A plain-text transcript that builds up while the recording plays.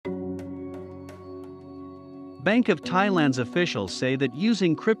Bank of Thailand's officials say that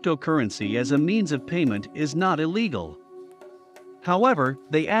using cryptocurrency as a means of payment is not illegal. However,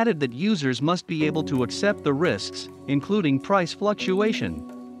 they added that users must be able to accept the risks, including price fluctuation.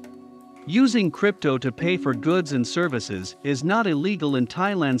 Using crypto to pay for goods and services is not illegal in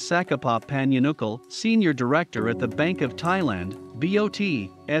Thailand. Sakapop Panyanukul, Senior Director at the Bank of Thailand,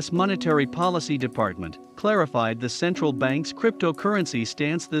 BOT's Monetary Policy Department, clarified the central bank's cryptocurrency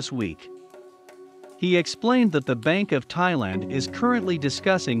stance this week. He explained that the Bank of Thailand is currently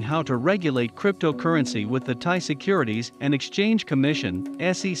discussing how to regulate cryptocurrency with the Thai Securities and Exchange Commission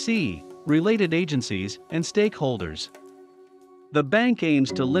 (SEC), related agencies, and stakeholders. The bank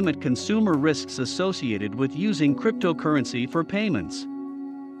aims to limit consumer risks associated with using cryptocurrency for payments.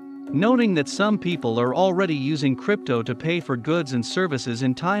 Noting that some people are already using crypto to pay for goods and services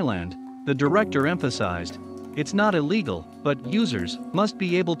in Thailand, the director emphasized, it's not illegal, but users must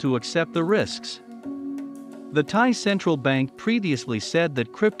be able to accept the risks. The Thai central bank previously said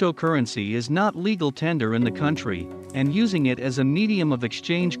that cryptocurrency is not legal tender in the country, and using it as a medium of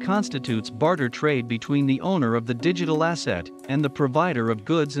exchange constitutes barter trade between the owner of the digital asset and the provider of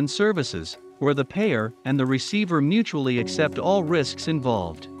goods and services, where the payer and the receiver mutually accept all risks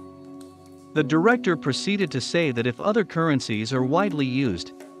involved. The director proceeded to say that if other currencies are widely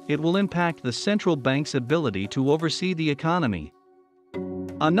used, it will impact the central bank's ability to oversee the economy.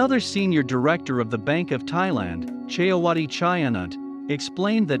 Another senior director of the Bank of Thailand, Chayawati Chayanant,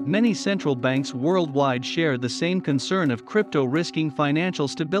 explained that many central banks worldwide share the same concern of crypto risking financial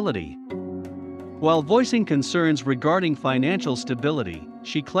stability. While voicing concerns regarding financial stability,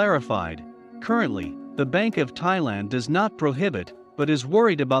 she clarified, currently, the Bank of Thailand does not prohibit, but is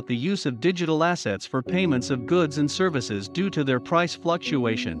worried about the use of digital assets for payments of goods and services due to their price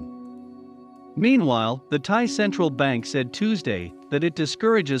fluctuation. Meanwhile, the Thai Central Bank said Tuesday that it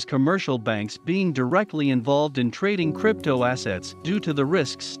discourages commercial banks being directly involved in trading crypto assets due to the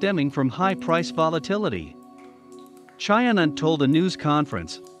risks stemming from high price volatility. Chayanant told a news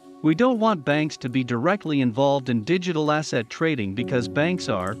conference, "We don't want banks to be directly involved in digital asset trading because banks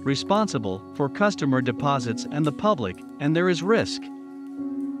are responsible for customer deposits and the public, and there is risk."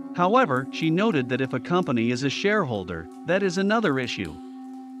 However, she noted that if a company is a shareholder, that is another issue.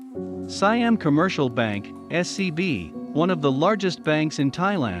 Siam Commercial Bank, SCB, one of the largest banks in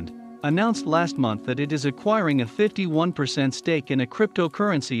Thailand, announced last month that it is acquiring a 51% stake in a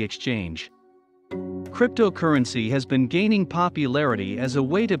cryptocurrency exchange. Cryptocurrency has been gaining popularity as a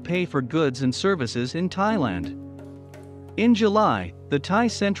way to pay for goods and services in Thailand. In July, the Thai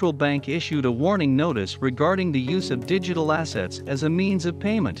Central Bank issued a warning notice regarding the use of digital assets as a means of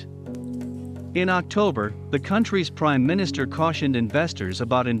payment. In October, the country's prime minister cautioned investors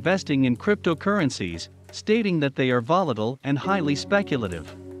about investing in cryptocurrencies, stating that they are volatile and highly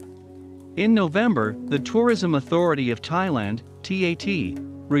speculative. In November, the Tourism Authority of Thailand, TAT,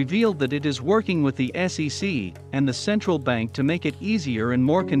 revealed that it is working with the SEC and the central bank to make it easier and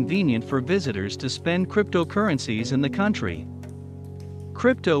more convenient for visitors to spend cryptocurrencies in the country.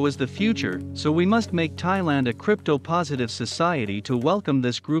 Crypto is the future, so we must make Thailand a crypto-positive society to welcome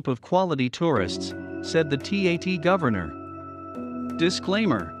this group of quality tourists, said the TAT governor.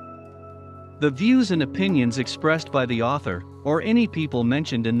 Disclaimer: the views and opinions expressed by the author, or any people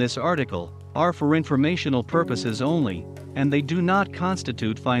mentioned in this article, are for informational purposes only, and they do not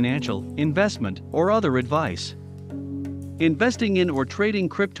constitute financial, investment, or other advice. Investing in or trading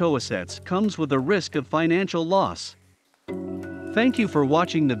cryptoassets comes with a risk of financial loss. Thank you for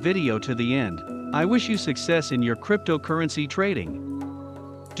watching the video to the end. I wish you success in your cryptocurrency trading.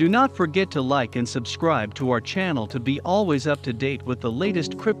 Do not forget to like and subscribe to our channel to be always up to date with the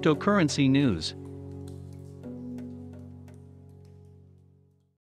latest cryptocurrency news.